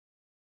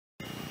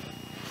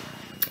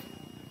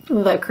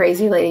The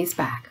crazy lady's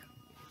back.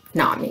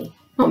 Not me.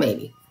 Well,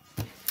 maybe.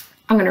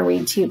 I'm going to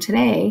read to you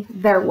today,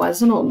 There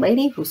Was an Old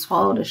Lady Who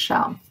Swallowed a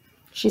Shell.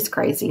 She's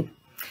crazy.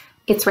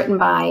 It's written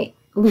by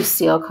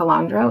Lucille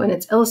Colandro and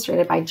it's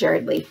illustrated by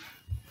Jared Lee.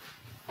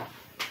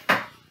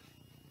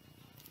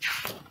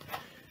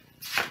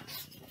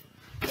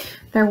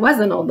 There was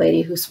an old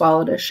lady who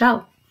swallowed a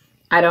shell.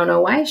 I don't know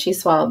why she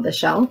swallowed the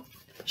shell.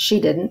 She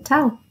didn't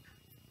tell.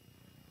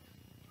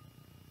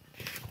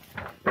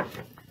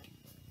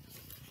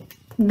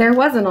 There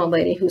was an old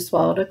lady who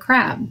swallowed a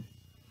crab.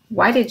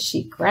 Why did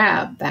she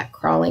grab that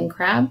crawling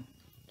crab?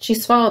 She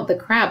swallowed the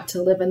crab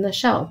to live in the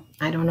shell.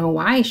 I don't know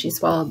why she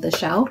swallowed the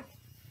shell.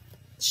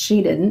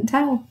 She didn't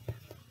tell.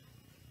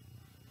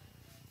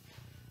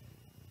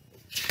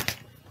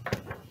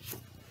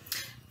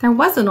 There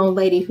was an old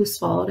lady who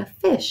swallowed a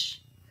fish.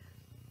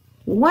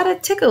 What a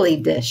tickly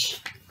dish,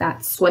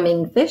 that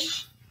swimming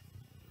fish.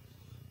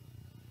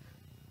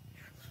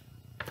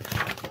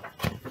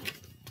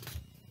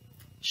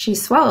 She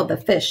swallowed the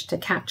fish to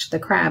catch the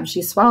crab.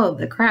 She swallowed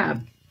the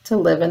crab to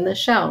live in the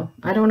shell.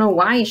 I don't know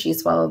why she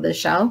swallowed the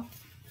shell.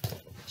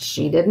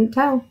 She didn't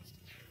tell.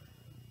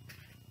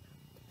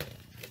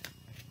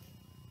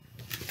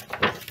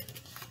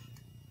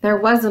 There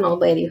was an old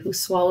lady who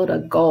swallowed a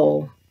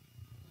gull.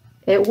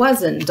 It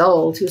wasn't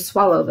dull to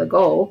swallow the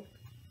gull.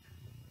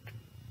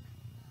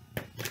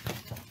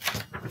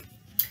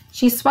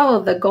 She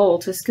swallowed the gull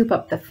to scoop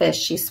up the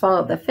fish. She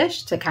swallowed the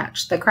fish to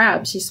catch the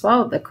crab. She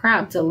swallowed the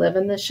crab to live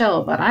in the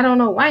shell, but I don't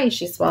know why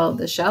she swallowed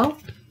the shell.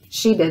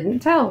 She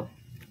didn't tell.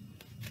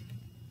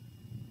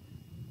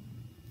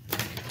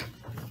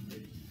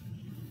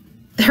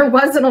 There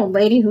was an old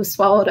lady who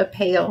swallowed a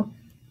pail.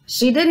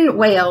 She didn't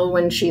wail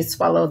when she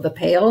swallowed the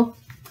pail.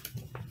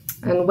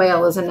 And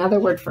wail is another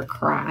word for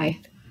cry.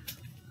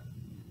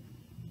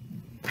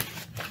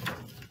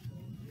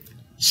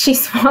 She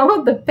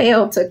swallowed the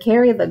pail to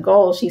carry the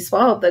gull. She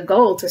swallowed the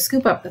gull to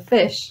scoop up the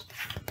fish.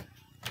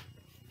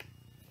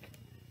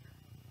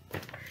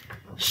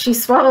 She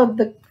swallowed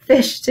the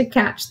fish to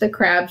catch the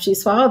crab. She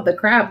swallowed the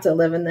crab to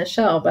live in the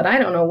shell, but I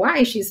don't know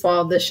why she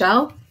swallowed the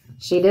shell.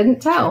 She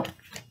didn't tell.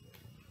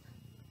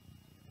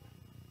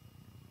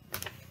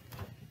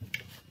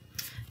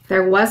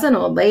 There was an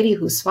old lady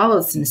who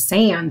swallowed some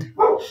sand.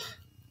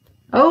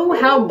 Oh,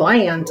 how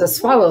bland to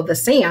swallow the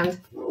sand.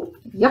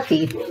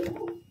 Yucky.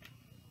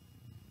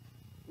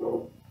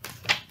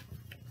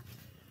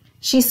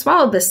 She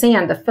swallowed the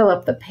sand to fill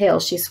up the pail.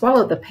 She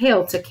swallowed the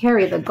pail to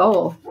carry the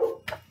gull.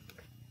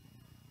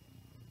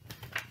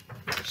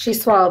 She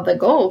swallowed the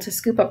gull to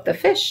scoop up the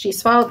fish. She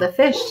swallowed the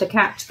fish to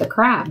catch the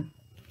crab.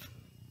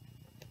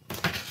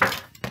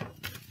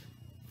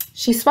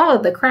 She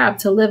swallowed the crab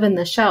to live in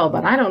the shell,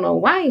 but I don't know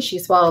why she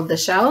swallowed the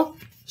shell.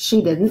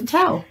 She didn't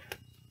tell.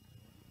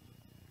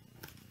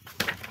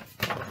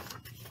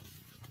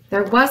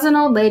 There was an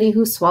old lady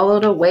who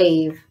swallowed a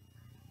wave.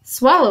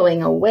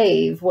 Swallowing a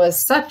wave was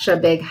such a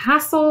big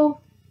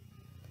hassle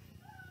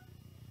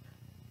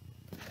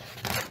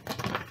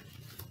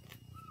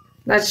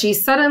that she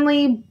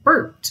suddenly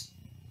burped.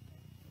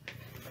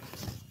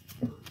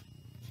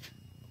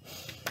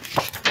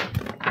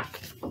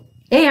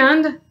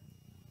 And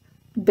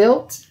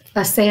built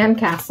a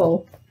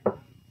sandcastle.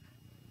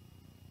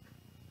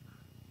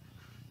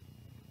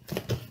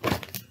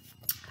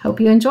 Hope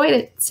you enjoyed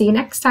it. See you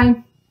next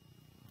time.